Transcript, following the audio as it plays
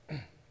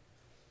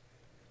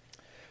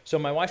So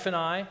my wife and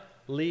I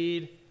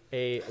lead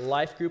a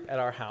life group at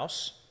our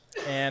house,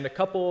 and a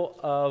couple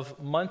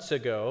of months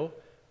ago,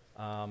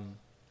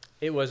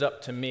 it was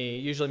up to me.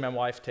 Usually my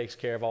wife takes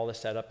care of all the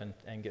setup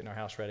and getting our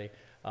house ready.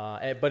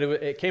 But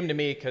it came to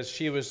me because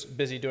she was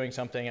busy doing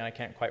something, and I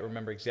can't quite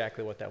remember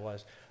exactly what that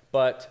was.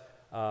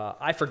 But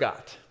I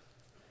forgot.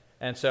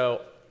 And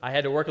so I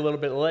had to work a little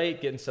bit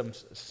late, getting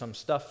some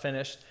stuff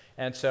finished.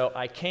 And so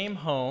I came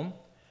home,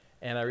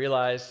 and I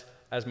realized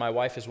as my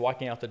wife is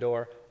walking out the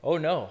door, oh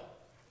no,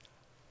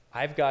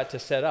 I've got to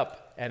set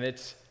up. And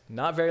it's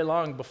not very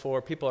long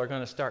before people are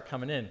going to start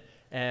coming in.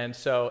 And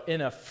so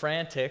in a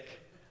frantic,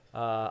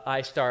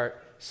 I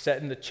start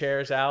setting the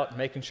chairs out,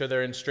 making sure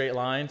they're in straight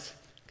lines,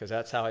 because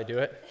that's how I do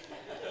it.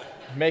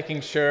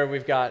 Making sure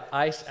we've got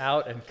ice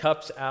out and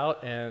cups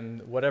out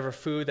and whatever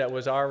food that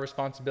was our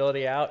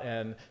responsibility out,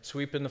 and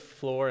sweeping the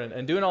floor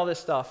and doing all this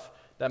stuff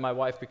that my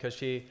wife, because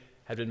she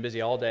had been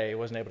busy all day,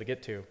 wasn't able to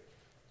get to.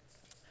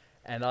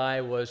 And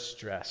I was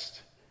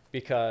stressed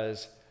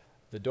because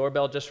the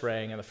doorbell just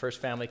rang and the first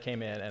family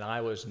came in, and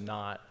I was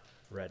not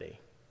ready.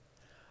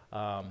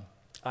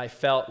 I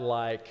felt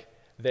like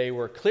they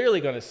were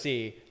clearly going to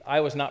see I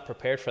was not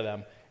prepared for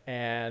them,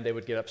 and they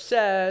would get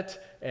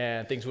upset,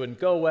 and things wouldn't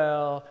go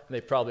well, and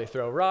they'd probably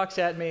throw rocks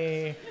at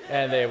me,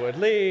 and they would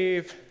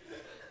leave.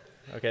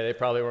 Okay, they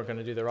probably weren't going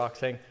to do the rock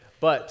thing,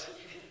 but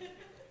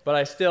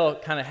I still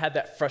kind of had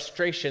that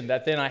frustration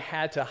that then I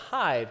had to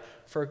hide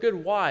for a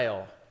good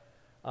while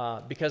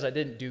because I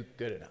didn't do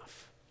good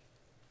enough.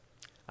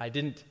 I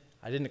didn't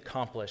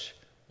accomplish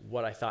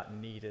what I thought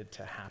needed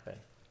to happen.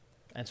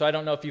 And so I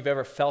don't know if you've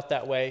ever felt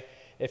that way,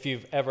 if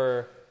you've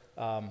ever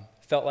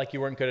felt like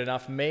you weren't good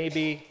enough.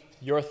 Maybe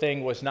your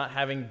thing was not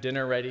having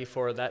dinner ready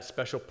for that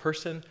special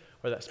person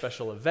or that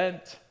special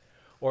event,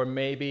 or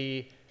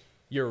maybe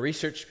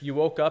you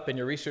woke up and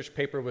your research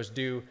paper was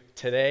due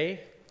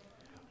today,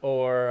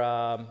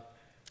 or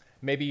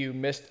maybe you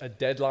missed a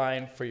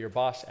deadline for your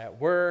boss at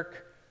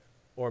work,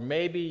 or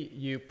maybe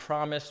you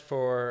promised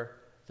for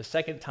the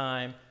second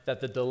time that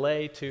the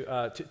delay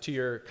to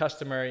your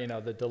customer,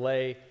 the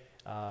delay,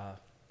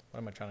 what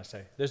am I trying to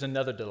say? There's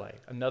another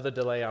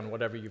delay on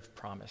whatever you've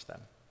promised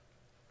them.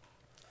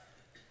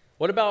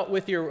 What about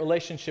with your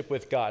relationship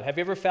with God? Have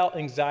you ever felt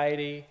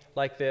anxiety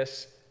like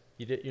this?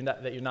 That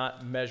you're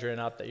not measuring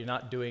up, that you're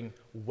not doing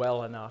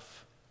well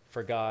enough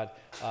for God.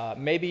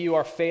 Maybe you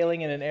are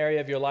failing in an area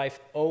of your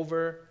life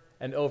over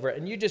and over,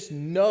 and you just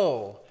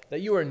know that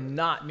you are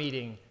not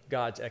meeting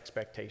God's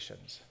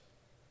expectations.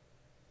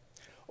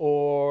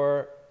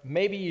 Or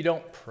maybe you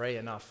don't pray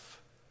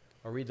enough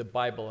or read the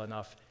Bible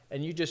enough,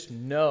 and you just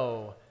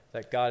know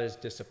that God is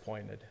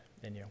disappointed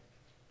in you.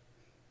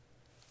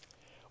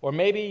 Or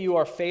maybe you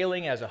are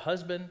failing as a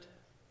husband,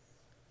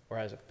 or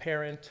as a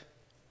parent,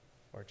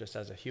 or just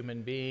as a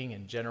human being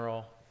in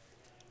general.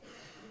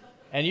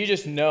 And you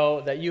just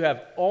know that you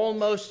have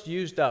almost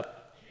used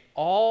up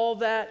all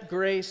that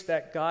grace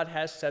that God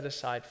has set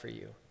aside for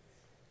you.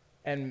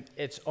 And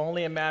it's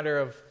only a matter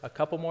of a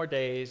couple more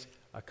days,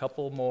 a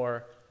couple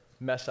more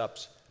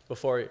mess-ups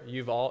before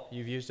you've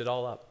used it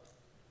all up.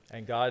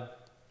 And God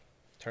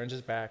turns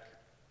his back,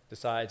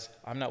 decides,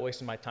 I'm not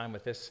wasting my time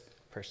with this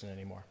person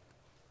anymore.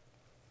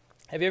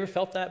 Have you ever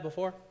felt that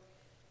before?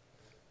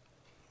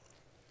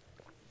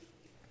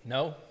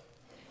 No?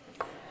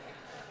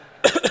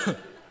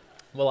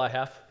 Well, I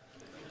have.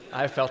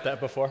 I've felt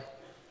that before.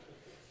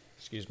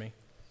 Excuse me.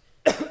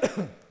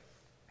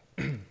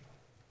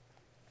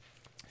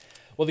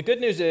 Well, the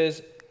good news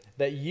is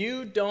that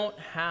you don't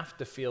have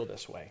to feel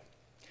this way.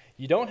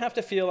 You don't have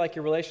to feel like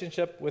your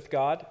relationship with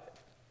God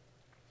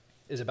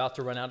is about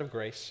to run out of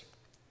grace,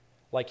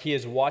 like he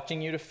is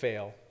watching you to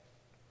fail.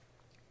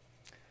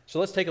 So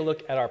let's take a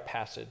look at our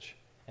passage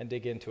and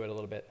dig into it a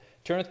little bit.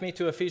 Turn with me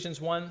to Ephesians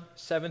 1,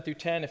 7 through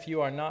 10 if you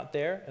are not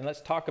there, and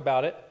let's talk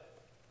about it.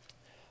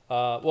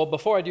 Well,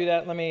 before I do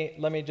that, let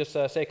me just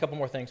say a couple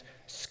more things.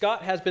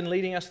 Scott has been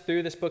leading us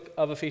through this book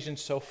of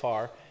Ephesians so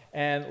far,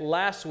 and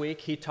last week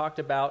he talked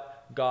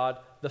about God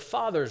the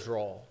Father's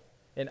role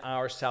in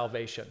our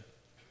salvation.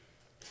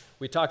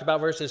 We talked about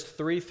verses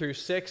 3 through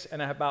 6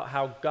 and about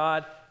how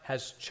God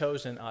has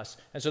chosen us.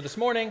 And so this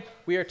morning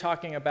we are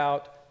talking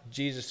about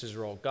Jesus'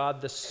 role,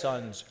 God the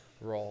Son's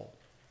role,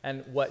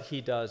 and what he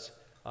does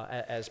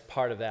as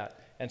part of that.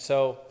 And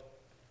so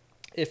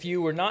if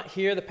you were not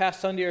here the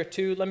past Sunday or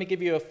two, let me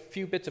give you a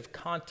few bits of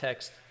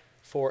context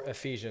for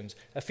Ephesians.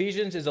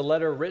 Ephesians is a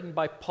letter written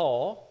by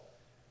Paul,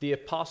 the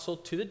apostle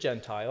to the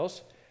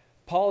Gentiles.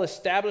 Paul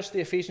established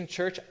the Ephesian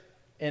church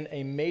in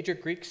a major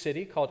Greek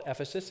city called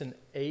Ephesus in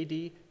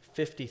AD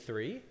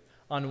 53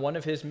 on one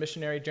of his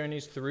missionary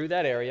journeys through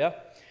that area.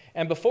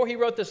 And before he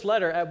wrote this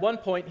letter, at one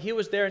point, he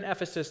was there in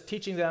Ephesus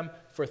teaching them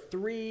for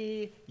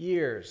 3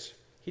 years.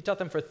 He taught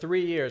them for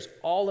 3 years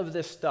all of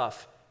this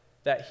stuff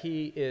that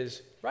he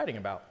is writing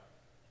about.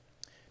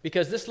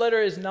 Because this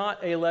letter is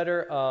not a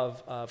letter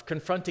of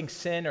confronting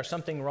sin or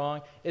something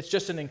wrong. It's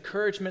just an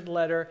encouragement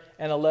letter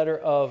and a letter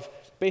of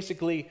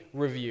basically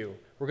review.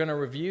 We're going to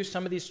review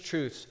some of these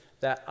truths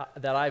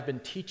that I've been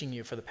teaching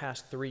you for the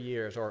past 3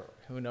 years, or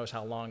who knows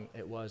how long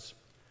it was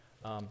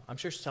I'm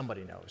sure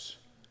somebody knows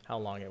how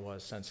long it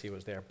was since he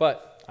was there,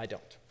 but I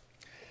don't.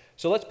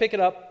 So let's pick it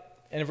up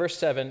in verse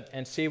 7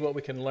 and see what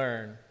we can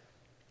learn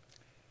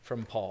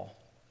from Paul.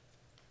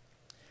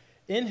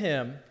 In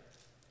him,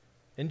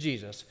 in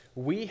Jesus,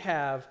 we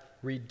have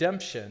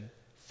redemption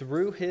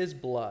through his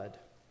blood,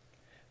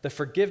 the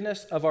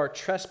forgiveness of our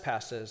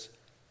trespasses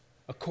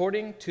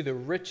according to the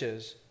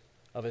riches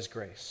of his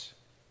grace.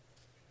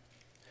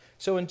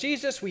 So in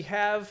Jesus, we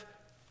have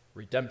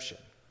redemption.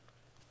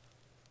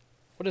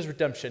 What does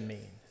redemption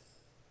mean?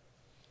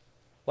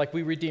 Like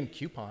we redeem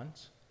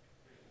coupons.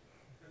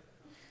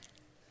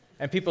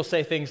 And people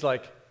say things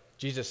like,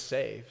 Jesus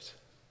saves.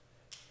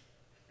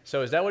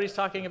 So is that what he's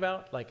talking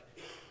about? Like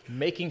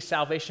making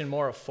salvation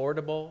more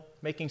affordable,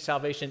 making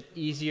salvation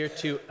easier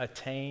to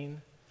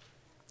attain?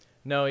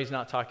 No, he's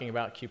not talking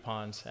about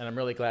coupons, and I'm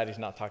really glad he's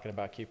not talking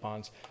about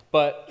coupons.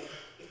 But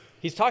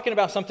he's talking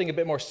about something a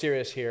bit more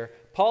serious here.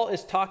 Paul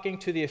is talking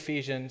to the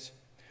Ephesians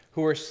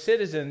who were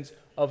citizens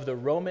of the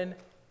Roman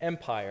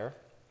Empire.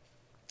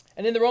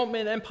 And in the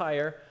Roman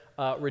Empire,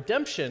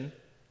 redemption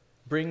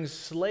brings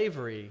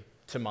slavery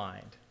to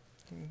mind.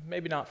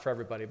 Maybe not for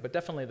everybody, but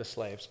definitely the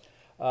slaves.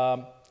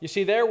 You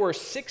see, there were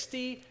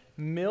 60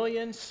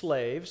 million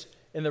slaves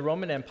in the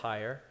Roman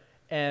Empire,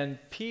 and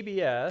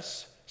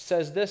PBS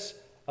says this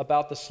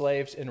about the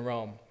slaves in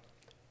Rome.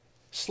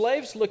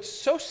 Slaves looked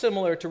so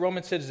similar to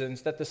Roman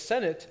citizens that the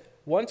Senate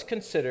once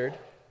considered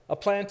a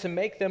plan to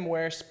make them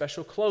wear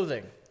special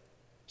clothing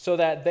so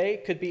that they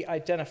could be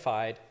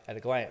identified at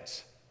a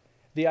glance.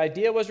 The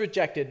idea was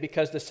rejected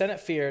because the Senate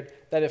feared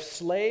that if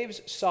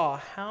slaves saw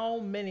how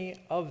many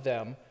of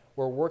them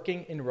were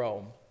working in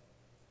Rome,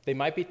 they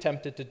might be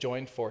tempted to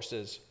join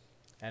forces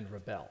and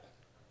rebel.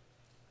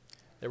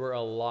 There were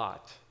a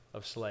lot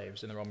of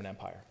slaves in the Roman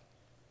Empire.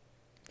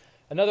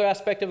 Another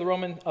aspect of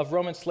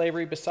Roman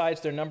slavery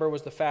besides their number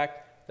was the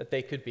fact that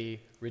they could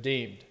be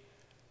redeemed.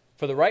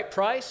 For the right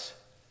price,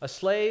 a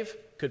slave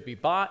could be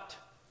bought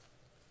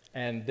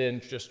and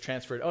then just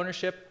transferred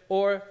ownership,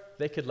 or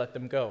they could let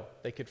them go.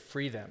 They could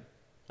free them.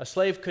 A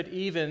slave could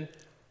even,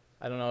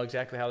 I don't know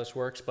exactly how this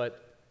works,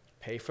 but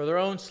pay for their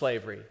own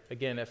slavery,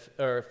 again,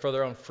 or for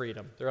their own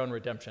freedom, their own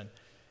redemption,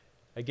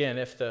 again,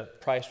 if the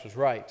price was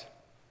right.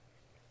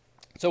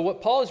 So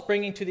what Paul is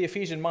bringing to the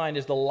Ephesian mind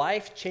is the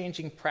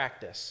life-changing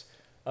practice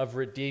of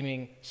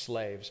redeeming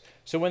slaves.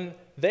 So when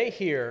they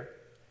hear,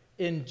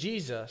 in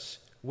Jesus,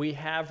 we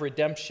have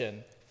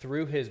redemption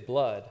through his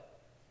blood,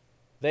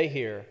 they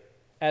hear,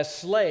 as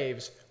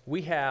slaves,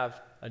 we have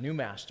a new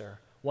master,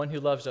 one who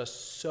loves us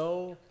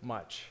so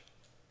much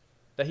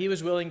that he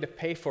was willing to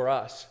pay for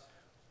us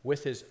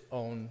with his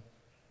own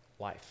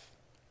life,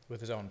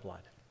 with his own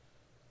blood.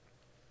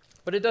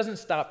 But it doesn't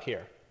stop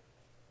here.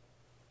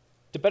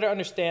 To better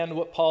understand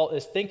what Paul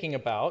is thinking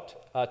about,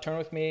 turn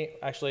with me,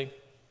 actually,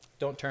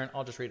 don't turn,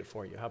 I'll just read it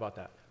for you. How about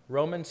that?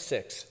 Romans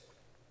 6,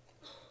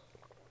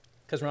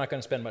 because we're not going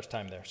to spend much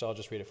time there, so I'll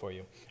just read it for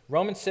you.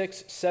 Romans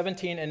 6,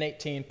 17 and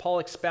 18, Paul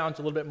expounds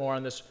a little bit more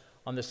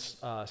on this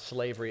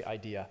slavery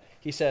idea.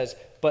 He says,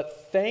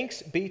 "But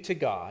thanks be to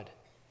God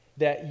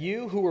that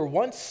you who were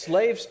once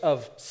slaves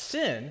of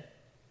sin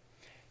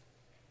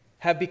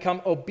have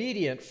become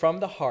obedient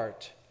from the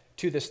heart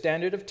to the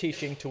standard of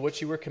teaching to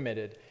which you were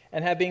committed,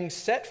 and have been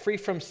set free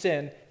from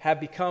sin, have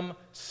become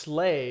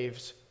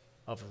slaves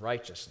of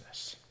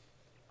righteousness."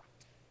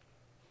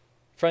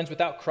 Friends,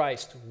 without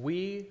Christ,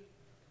 we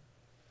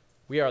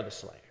are the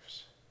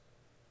slaves.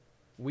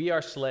 We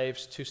are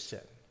slaves to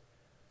sin.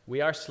 We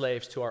are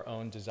slaves to our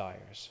own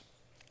desires.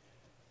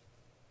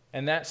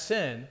 And that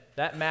sin,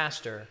 that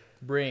master,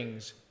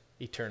 brings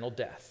eternal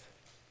death.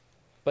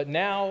 But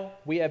now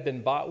we have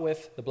been bought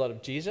with the blood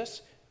of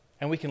Jesus,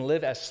 and we can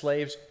live as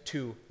slaves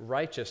to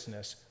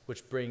righteousness,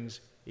 which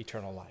brings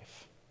eternal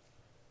life.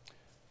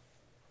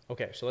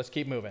 Okay, so let's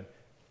keep moving.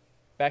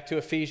 Back to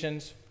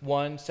Ephesians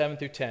 1, 7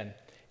 through 10.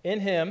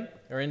 In him,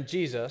 or in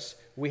Jesus,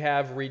 we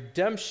have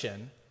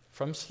redemption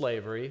from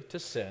slavery to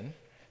sin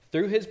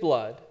through his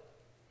blood,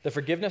 the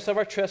forgiveness of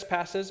our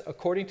trespasses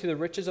according to the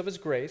riches of his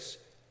grace,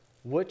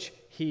 which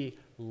he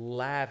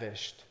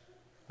lavished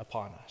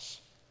upon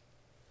us.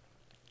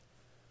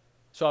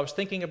 So I was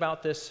thinking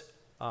about this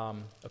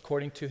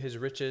according to his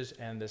riches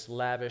and this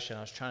lavish, and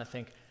I was trying to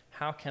think,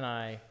 how can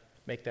I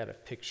make that a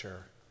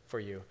picture for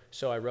you?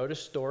 So I wrote a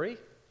story,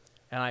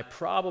 and I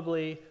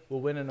probably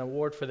will win an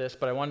award for this,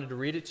 but I wanted to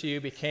read it to you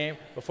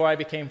before I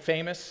became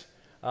famous.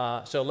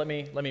 So let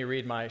me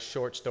read my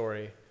short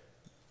story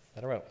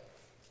that I wrote.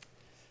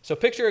 So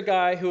picture a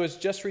guy who is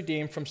just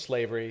redeemed from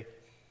slavery,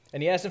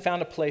 and he hasn't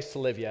found a place to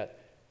live yet.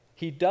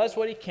 He does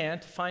what he can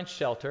to find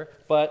shelter,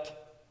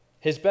 but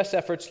his best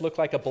efforts look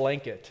like a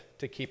blanket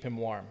to keep him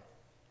warm.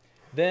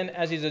 Then,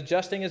 as he's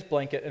adjusting his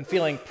blanket and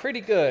feeling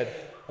pretty good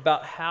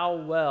about how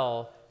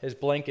well his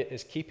blanket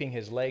is keeping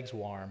his legs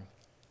warm,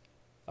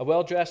 a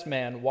well-dressed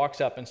man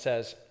walks up and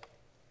says,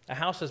 "A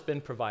house has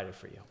been provided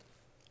for you.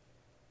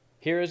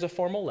 Here is a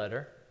formal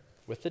letter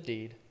with the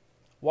deed.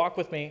 Walk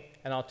with me,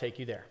 and I'll take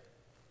you there."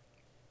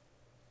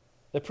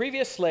 The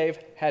previous slave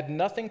had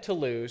nothing to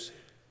lose,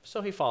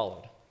 so he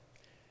followed.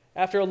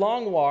 After a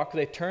long walk,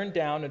 they turned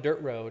down a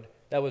dirt road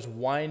that was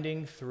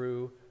winding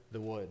through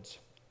the woods.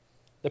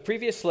 The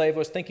previous slave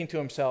was thinking to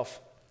himself,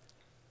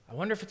 I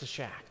wonder if it's a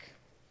shack,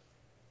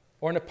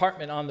 or an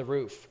apartment on the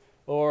roof,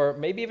 or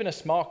maybe even a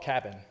small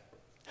cabin.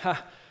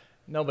 Ha,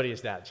 nobody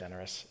is that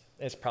generous.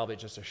 It's probably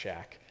just a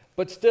shack.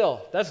 But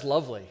still, that's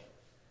lovely.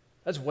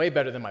 That's way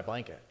better than my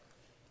blanket.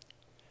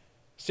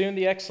 Soon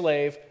the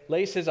ex-slave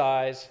lays his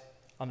eyes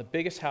on the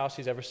biggest house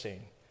he's ever seen,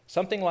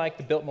 something like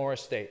the Biltmore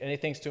estate, and he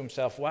thinks to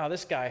himself, wow,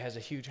 this guy has a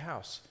huge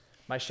house.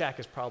 My shack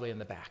is probably in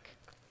the back.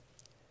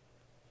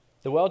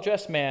 The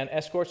well-dressed man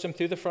escorts him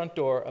through the front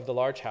door of the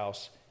large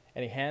house,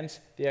 and he hands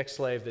the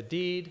ex-slave the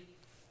deed,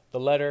 the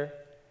letter,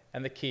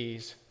 and the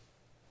keys,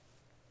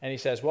 and he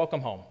says,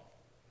 welcome home.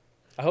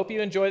 I hope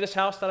you enjoy this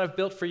house that I've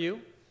built for you.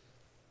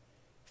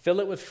 Fill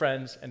it with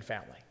friends and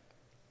family.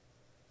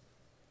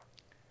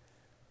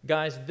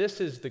 Guys,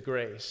 this is the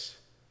grace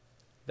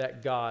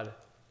that God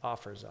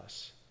offers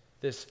us.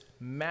 This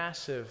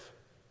massive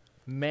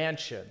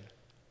mansion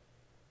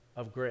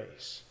of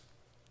grace.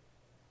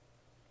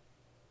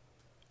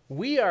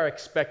 We are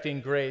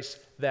expecting grace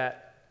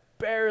that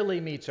barely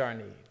meets our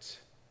needs.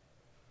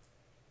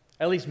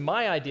 At least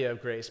my idea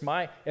of grace,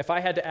 if I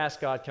had to ask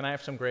God, can I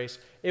have some grace?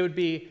 It would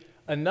be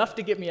enough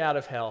to get me out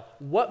of hell.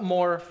 What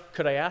more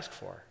could I ask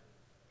for?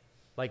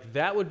 Like,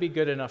 that would be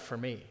good enough for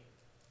me.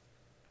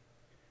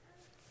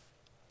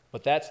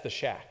 But that's the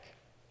shack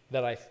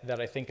that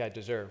I think I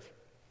deserve.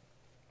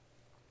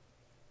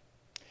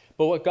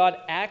 But what God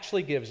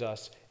actually gives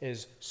us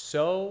is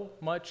so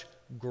much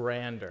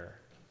grander,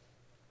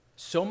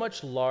 so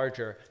much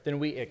larger than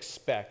we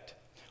expect.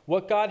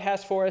 What God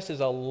has for us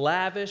is a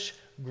lavish,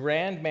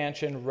 grand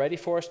mansion ready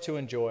for us to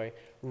enjoy,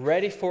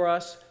 ready for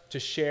us to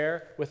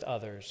share with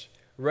others,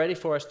 ready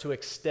for us to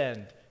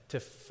extend to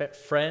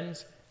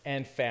friends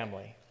and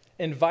family,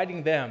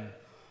 inviting them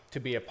to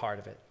be a part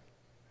of it.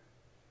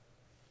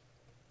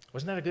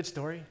 Wasn't that a good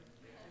story?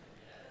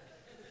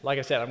 Like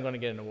I said, I'm going to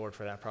get an award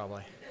for that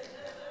probably.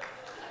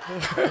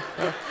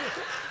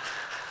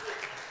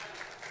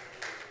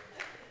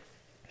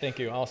 Thank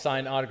you. I'll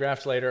sign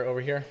autographs later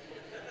over here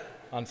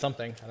on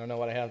something. I don't know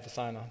what I have to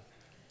sign on.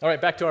 All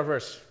right, back to our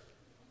verse.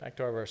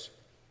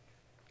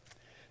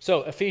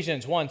 So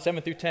Ephesians 1,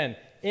 7 through 10.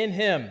 In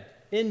him,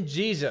 in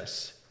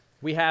Jesus,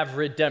 we have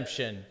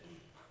redemption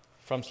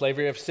from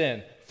slavery of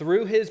sin.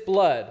 Through his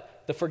blood,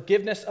 the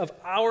forgiveness of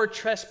our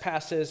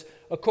trespasses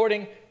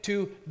according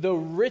to the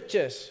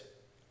riches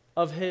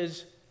of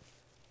his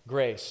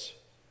grace,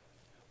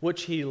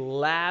 which he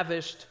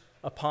lavished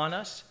upon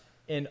us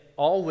in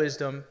all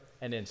wisdom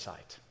and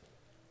insight.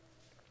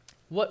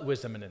 What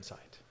wisdom and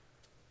insight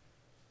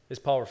is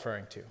Paul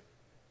referring to?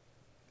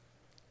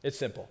 It's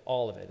simple,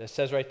 all of it. It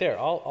says right there,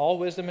 all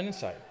wisdom and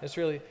insight. It's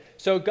really,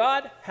 so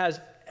God has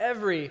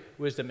every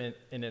wisdom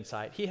and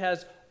insight. He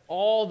has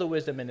all the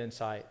wisdom and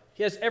insight.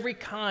 He has every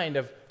kind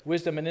of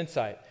wisdom and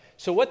insight.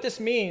 So what this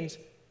means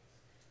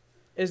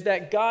is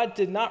that God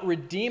did not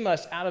redeem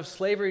us out of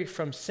slavery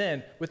from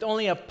sin with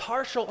only a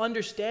partial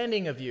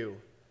understanding of you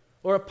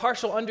or a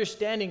partial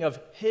understanding of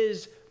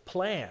his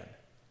plan.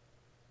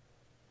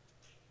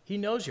 He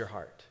knows your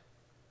heart.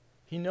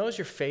 He knows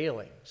your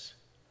failings.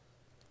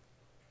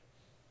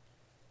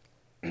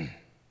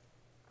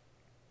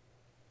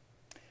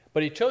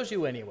 But he chose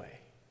you anyway,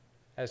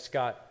 as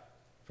Scott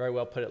very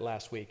well put it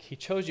last week. He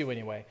chose you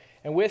anyway.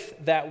 And with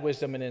that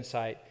wisdom and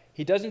insight,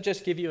 he doesn't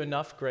just give you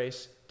enough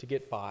grace to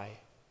get by.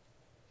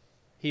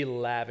 He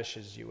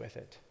lavishes you with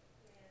it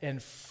in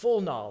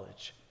full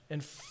knowledge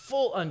and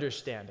full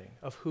understanding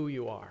of who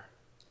you are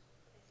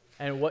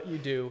and what you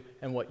do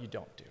and what you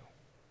don't do.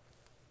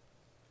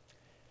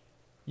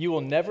 You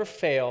will never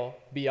fail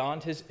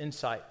beyond his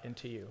insight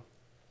into you,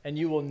 and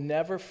you will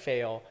never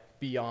fail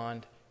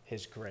beyond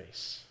his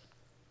grace.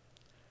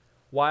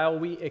 While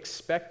we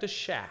expect a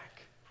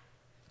shack,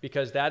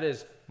 because that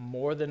is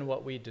more than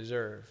what we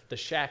deserve, the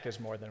shack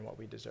is more than what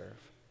we deserve.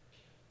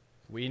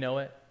 We know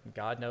it,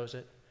 God knows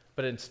it,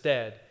 but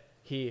instead,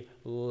 he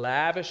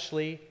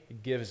lavishly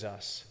gives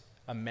us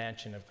a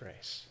mansion of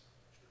grace.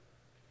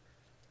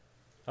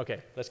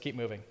 Okay, let's keep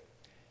moving.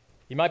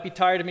 You might be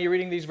tired of me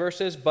reading these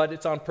verses, but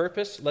it's on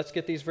purpose. Let's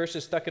get these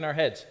verses stuck in our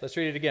heads. Let's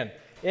read it again.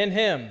 In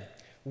him,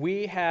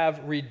 we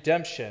have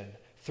redemption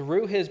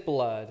through his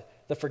blood,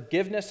 the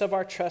forgiveness of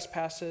our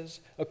trespasses,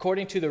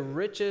 according to the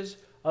riches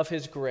of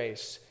his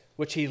grace,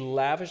 which he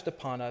lavished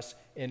upon us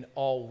in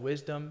all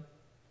wisdom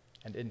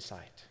and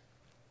insight.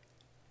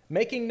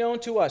 Making known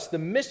to us the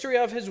mystery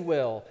of his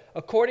will,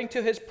 according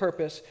to his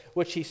purpose,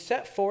 which he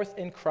set forth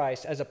in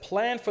Christ as a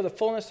plan for the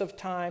fullness of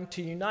time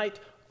to unite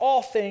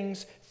all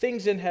things,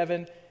 things in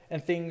heaven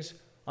and things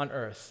on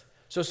earth.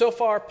 So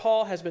far,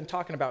 Paul has been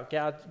talking about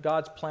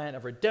God's plan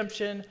of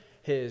redemption,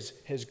 his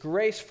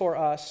grace for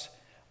us.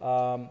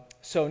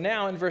 So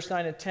now in verse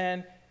 9 and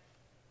 10,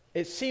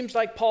 it seems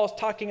like Paul's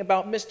talking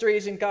about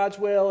mysteries in God's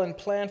will and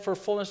plan for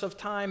fullness of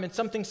time and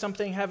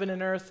something, heaven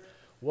and earth.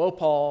 Whoa,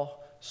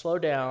 Paul, slow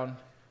down.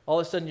 All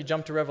of a sudden you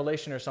jump to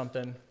Revelation or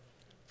something.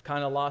 I've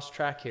kind of lost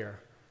track here.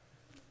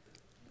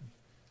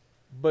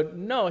 But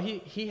no,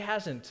 he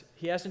hasn't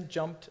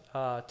jumped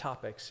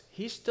topics.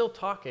 He's still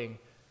talking,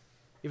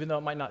 even though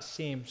it might not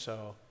seem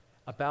so,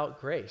 about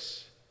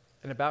grace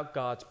and about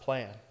God's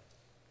plan.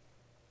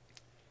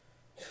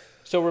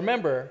 So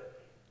remember,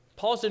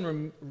 Paul's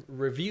in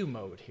review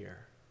mode here.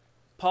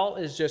 Paul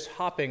is just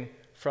hopping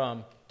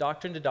from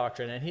doctrine to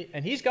doctrine,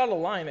 and he's got a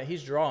line that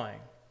he's drawing.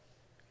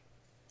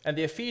 And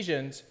the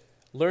Ephesians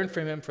learned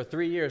from him for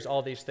 3 years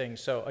all these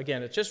things. So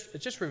again, it's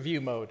just review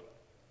mode.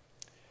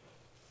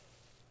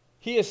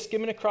 He is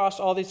skimming across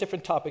all these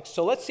different topics.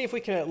 So let's see if we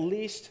can at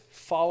least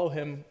follow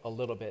him a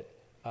little bit.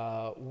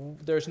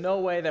 There's no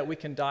way that we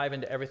can dive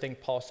into everything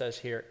Paul says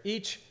here.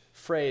 Each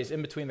phrase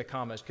in between the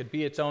commas could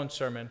be its own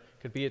sermon,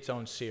 could be its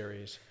own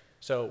series.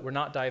 So we're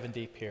not diving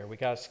deep here. We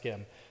got to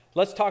skim.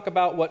 Let's talk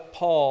about what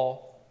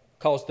Paul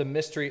calls the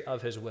mystery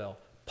of his will.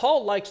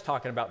 Paul likes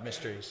talking about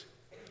mysteries.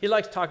 He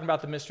likes talking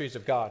about the mysteries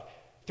of God.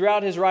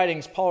 Throughout his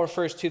writings, Paul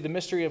refers to the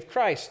mystery of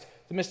Christ,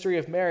 the mystery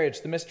of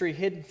marriage, the mystery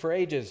hidden for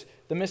ages,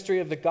 the mystery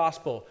of the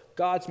gospel,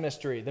 God's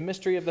mystery, the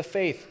mystery of the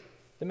faith,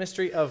 the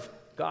mystery of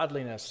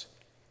godliness.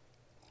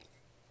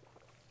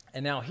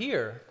 And now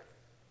here,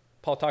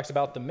 Paul talks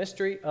about the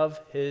mystery of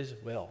his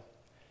will.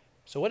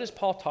 So what is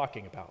Paul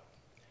talking about?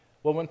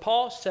 Well, when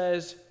Paul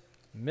says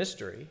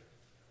mystery,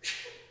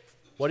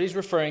 what he's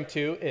referring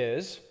to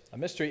is, a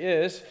mystery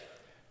is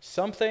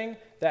something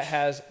that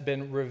has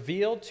been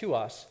revealed to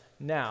us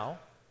now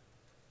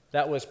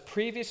that was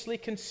previously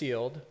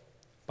concealed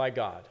by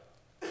God.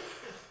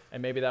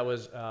 And maybe that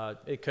was,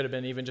 it could have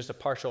been even just a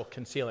partial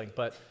concealing,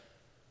 but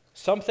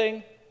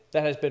something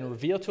that has been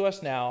revealed to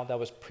us now that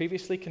was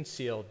previously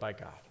concealed by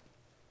God.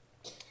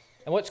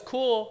 And what's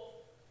cool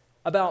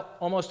about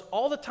almost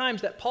all the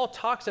times that Paul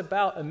talks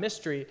about a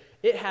mystery,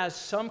 it has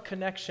some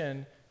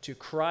connection to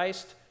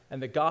Christ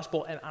and the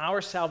gospel and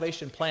our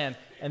salvation plan.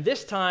 And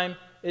this time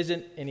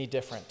isn't any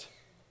different.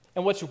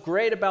 And what's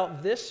great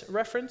about this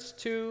reference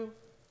to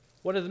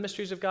one of the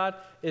mysteries of God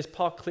is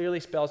Paul clearly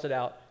spells it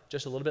out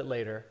just a little bit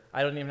later.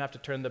 I don't even have to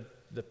turn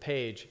the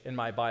page in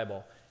my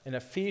Bible. In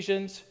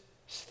Ephesians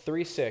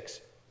 3:6,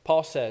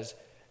 Paul says,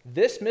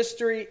 "This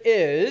mystery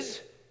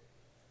is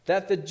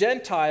that the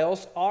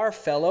Gentiles are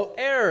fellow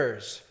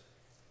heirs,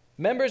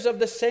 members of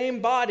the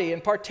same body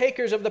and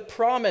partakers of the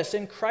promise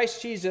in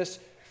Christ Jesus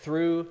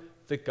through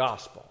the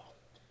gospel."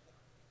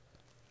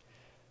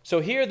 So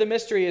here the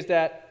mystery is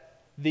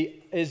that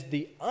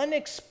the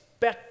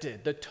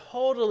unexpected, the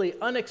totally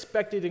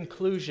unexpected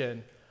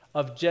inclusion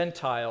of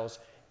Gentiles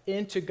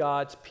into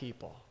God's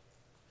people.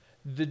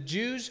 The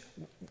Jews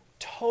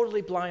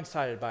totally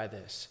blindsided by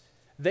this.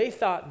 They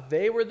thought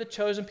they were the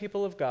chosen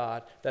people of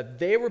God, that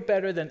they were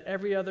better than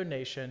every other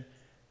nation,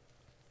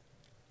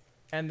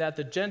 and that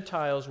the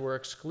Gentiles were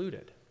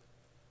excluded.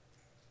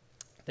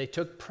 They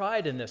took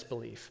pride in this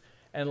belief.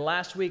 And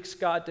last week,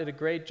 Scott did a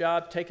great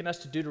job taking us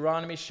to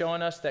Deuteronomy,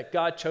 showing us that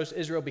God chose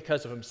Israel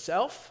because of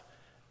himself,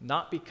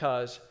 not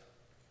because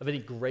of any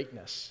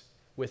greatness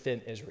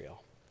within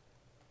Israel.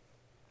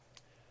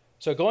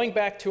 So going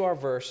back to our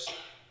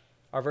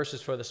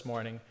verses for this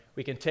morning,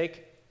 we can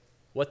take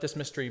what this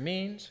mystery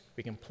means,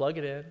 we can plug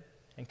it in,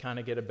 and kind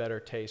of get a better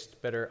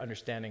taste, better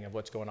understanding of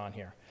what's going on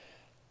here.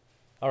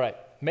 All right,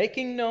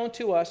 making known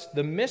to us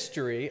the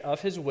mystery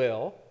of his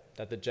will,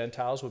 that the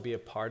Gentiles will be a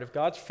part of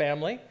God's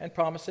family and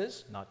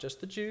promises, not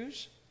just the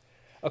Jews,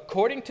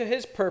 according to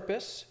his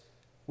purpose,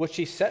 which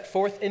he set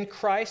forth in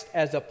Christ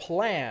as a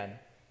plan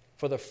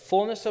for the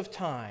fullness of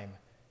time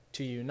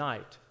to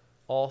unite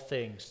all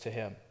things to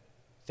him,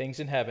 things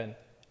in heaven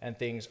and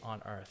things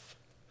on earth.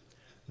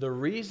 The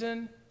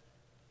reason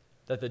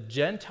that the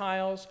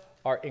Gentiles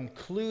are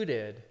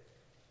included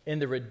in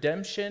the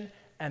redemption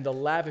and the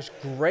lavish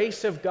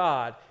grace of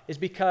God is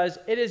because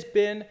it has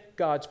been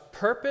God's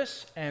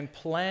purpose and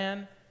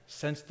plan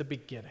since the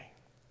beginning.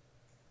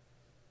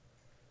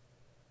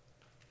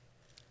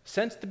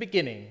 Since the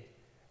beginning,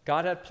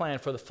 God had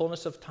planned for the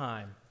fullness of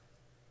time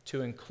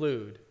to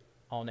include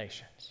all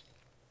nations.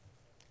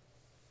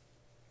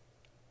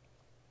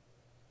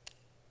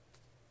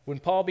 When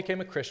Paul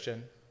became a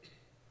Christian,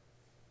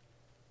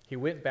 he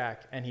went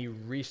back and he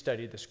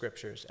restudied the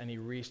scriptures, and he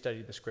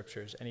restudied the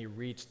scriptures, and he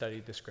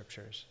restudied the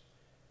scriptures.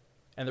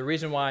 And the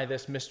reason why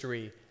this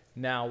mystery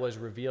now was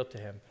revealed to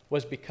him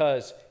was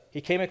because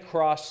he came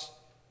across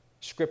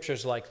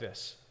scriptures like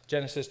this.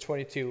 Genesis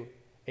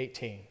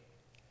 22:18.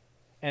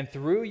 "And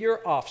through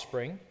your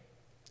offspring,"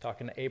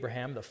 talking to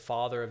Abraham, the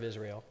father of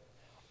Israel,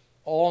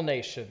 "all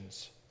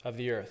nations of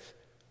the earth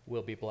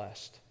will be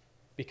blessed,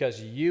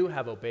 because you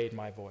have obeyed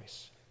my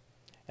voice."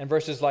 And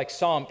verses like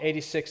Psalm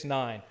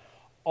 86:9,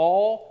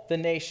 "All the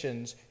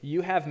nations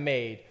you have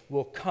made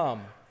will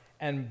come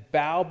and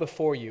bow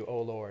before you,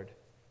 O Lord,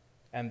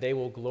 and they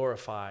will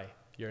glorify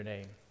your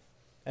name."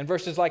 And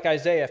verses like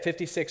Isaiah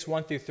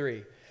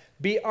 56:1-3,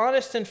 "Be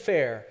honest and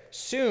fair.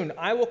 Soon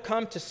I will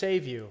come to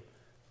save you.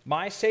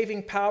 My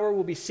saving power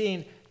will be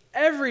seen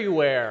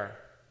everywhere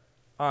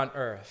on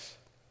earth.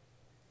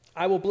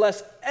 I will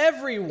bless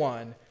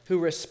everyone who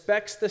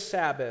respects the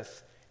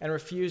Sabbath and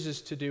refuses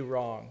to do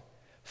wrong.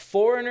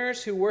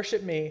 Foreigners who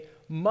worship me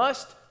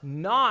must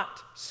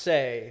not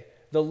say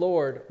the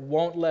Lord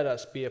won't let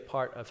us be a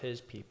part of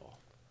his people.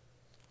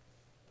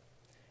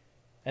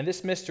 And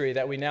this mystery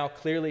that we now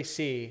clearly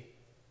see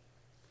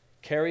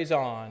carries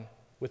on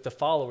with the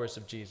followers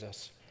of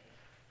Jesus.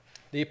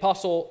 The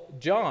Apostle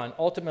John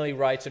ultimately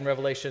writes in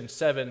Revelation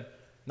 7,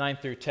 9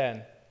 through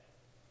 10,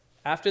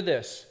 "After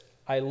this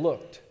I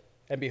looked,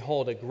 and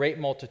behold, a great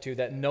multitude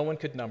that no one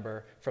could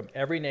number, from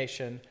every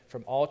nation,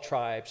 from all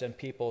tribes and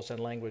peoples and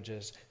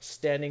languages,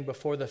 standing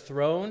before the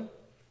throne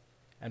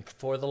and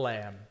before the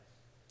Lamb,"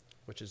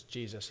 which is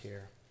Jesus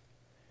here,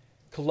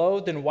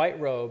 "clothed in white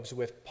robes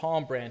with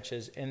palm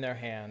branches in their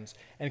hands,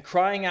 and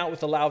crying out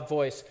with a loud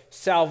voice,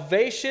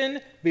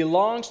 'Salvation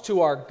belongs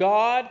to our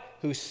God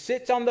who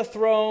sits on the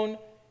throne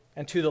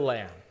and to the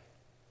Lamb.'"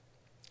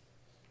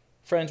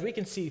 Friends, we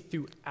can see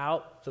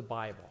throughout the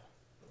Bible,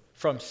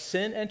 from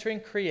sin entering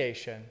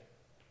creation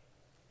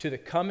to the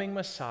coming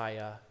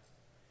Messiah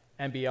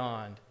and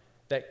beyond,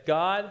 that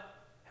God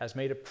has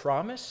made a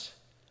promise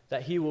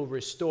that he will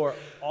restore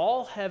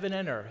all heaven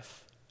and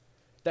earth,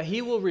 that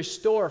he will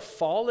restore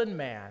fallen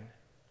man,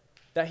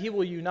 that he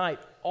will unite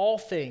all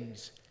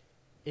things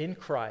in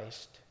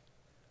Christ,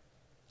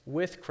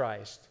 with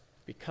Christ,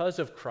 because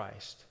of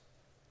Christ.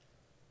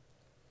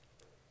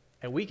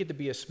 And we get to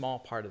be a small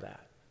part of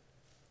that.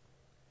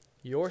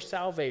 Your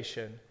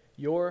salvation,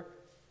 your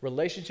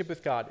relationship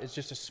with God is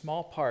just a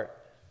small part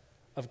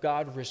of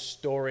God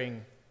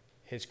restoring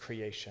his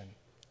creation,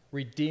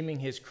 redeeming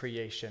his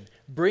creation,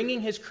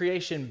 bringing his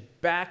creation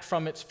back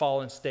from its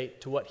fallen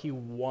state to what he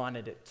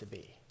wanted it to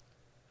be.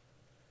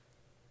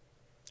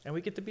 And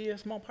we get to be a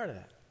small part of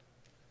that.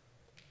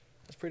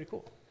 That's pretty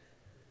cool.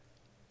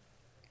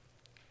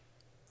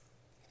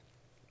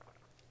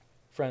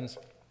 Friends,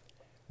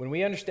 when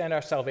we understand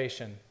our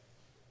salvation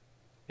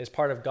is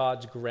part of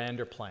God's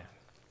grander plan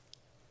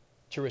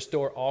to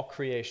restore all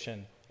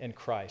creation in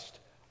Christ,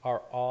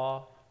 our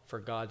awe for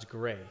God's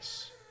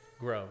grace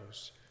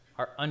grows.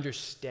 Our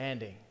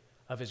understanding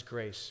of his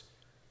grace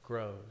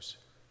grows.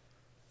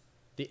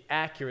 The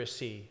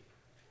accuracy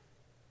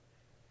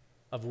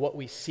of what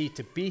we see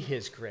to be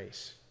his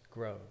grace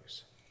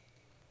grows.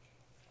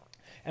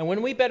 And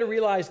when we better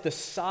realize the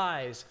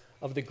size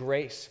of the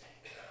grace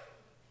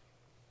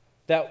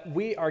that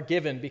we are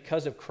given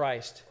because of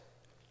Christ,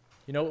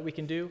 you know what we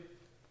can do?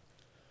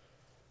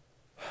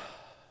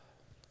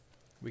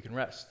 We can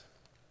rest.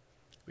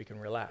 We can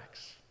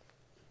relax.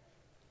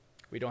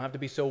 We don't have to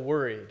be so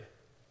worried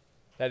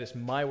that it's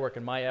my work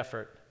and my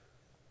effort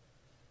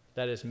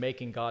that is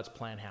making God's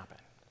plan happen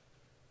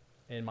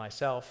in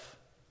myself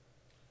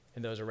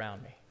and those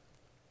around me.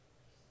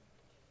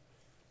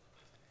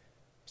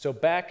 So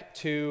back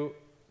to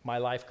my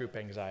life group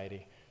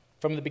anxiety.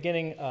 From the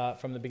beginning of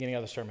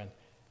the sermon,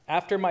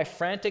 after my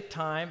frantic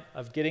time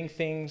of getting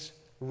things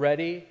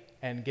ready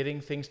and getting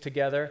things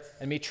together,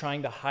 and me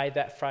trying to hide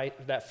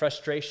that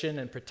frustration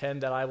and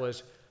pretend that I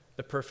was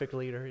the perfect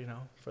leader,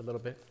 for a little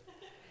bit,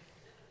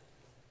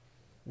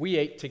 we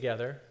ate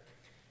together,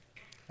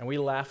 and we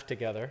laughed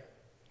together,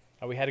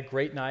 and we had a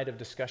great night of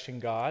discussing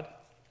God,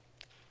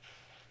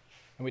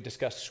 and we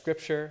discussed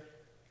Scripture,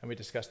 and we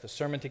discussed the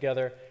sermon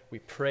together, we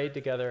prayed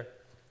together,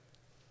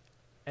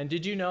 and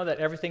did you know that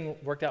everything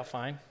worked out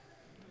fine?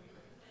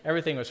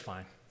 Everything was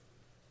fine.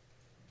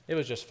 It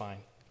was just fine.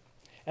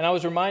 And I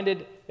was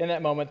reminded in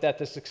that moment that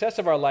the success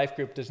of our life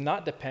group does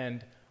not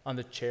depend on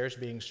the chairs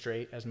being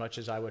straight as much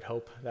as I would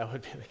hope that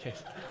would be the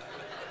case.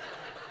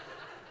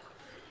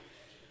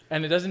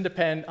 And it doesn't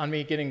depend on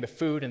me getting the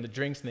food and the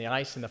drinks and the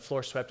ice and the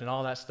floor swept and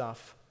all that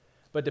stuff,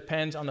 but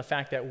depends on the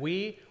fact that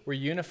we were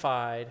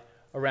unified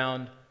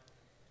around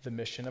the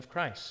mission of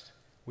Christ.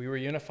 We were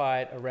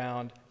unified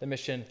around the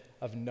mission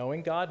of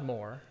knowing God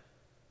more,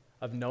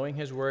 of knowing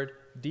his word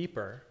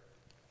deeper.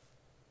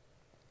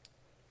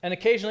 And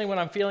occasionally when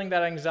I'm feeling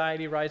that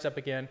anxiety rise up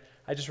again,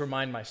 I just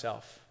remind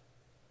myself,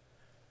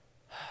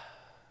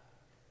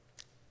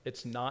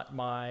 it's not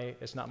my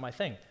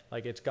thing.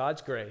 Like, it's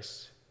God's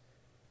grace,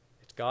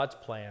 it's God's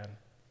plan,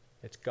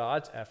 it's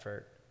God's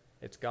effort,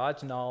 it's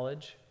God's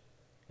knowledge,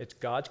 it's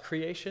God's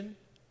creation,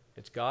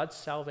 it's God's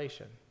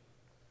salvation,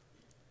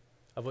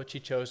 of which he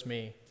chose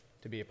me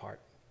to be a part.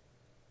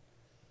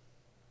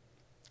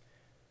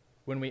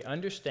 When we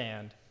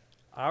understand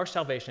our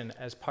salvation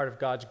as part of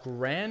God's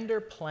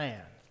grander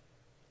plan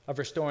of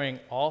restoring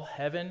all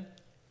heaven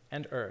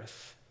and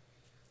earth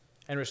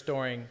and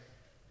restoring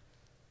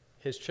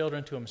his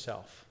children to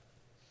himself,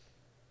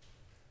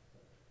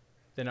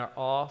 then our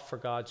awe for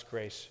God's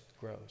grace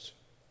grows.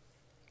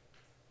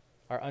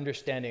 Our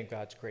understanding of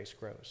God's grace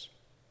grows.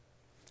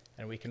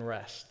 And we can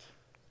rest.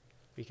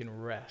 We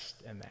can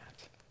rest in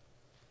that.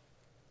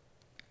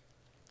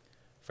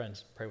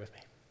 Friends, pray with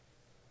me.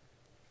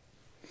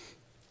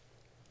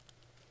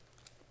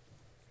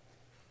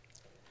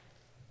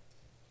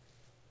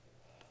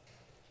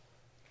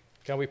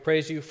 God, we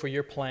praise you for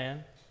your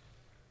plan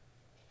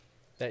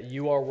that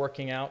you are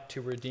working out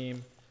to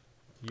redeem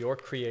your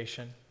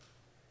creation,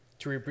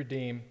 to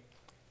redeem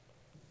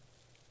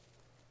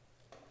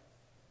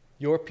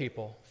your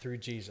people through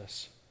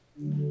Jesus.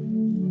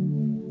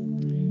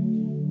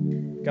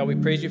 God, we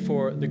praise you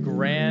for the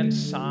grand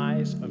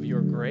size of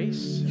your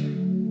grace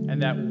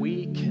and that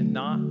we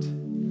cannot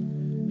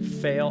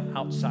fail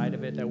outside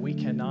of it, that we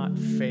cannot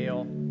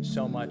fail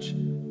so much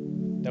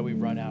that we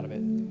run out of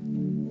it.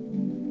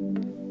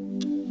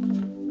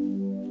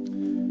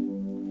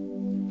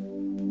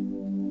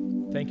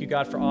 Thank you,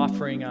 God, for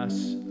offering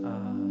us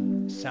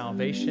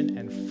salvation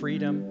and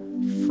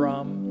freedom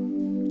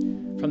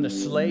from the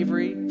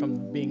slavery,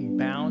 from being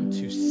bound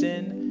to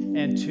sin,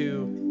 and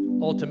to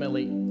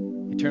ultimately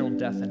eternal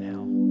death and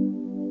hell.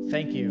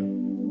 Thank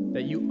you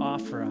that you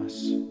offer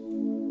us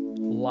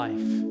life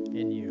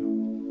in you.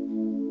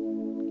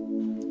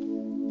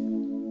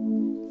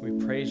 We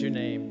praise your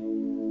name.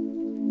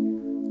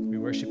 We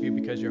worship you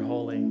because you're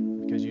holy,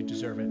 because you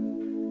deserve it.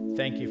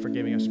 Thank you for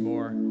giving us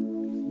more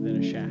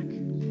than a shack.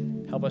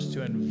 Help us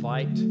to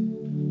invite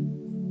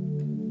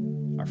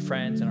our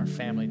friends and our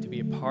family to be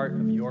a part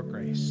of your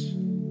grace.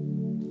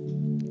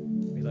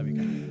 We love you,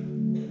 God.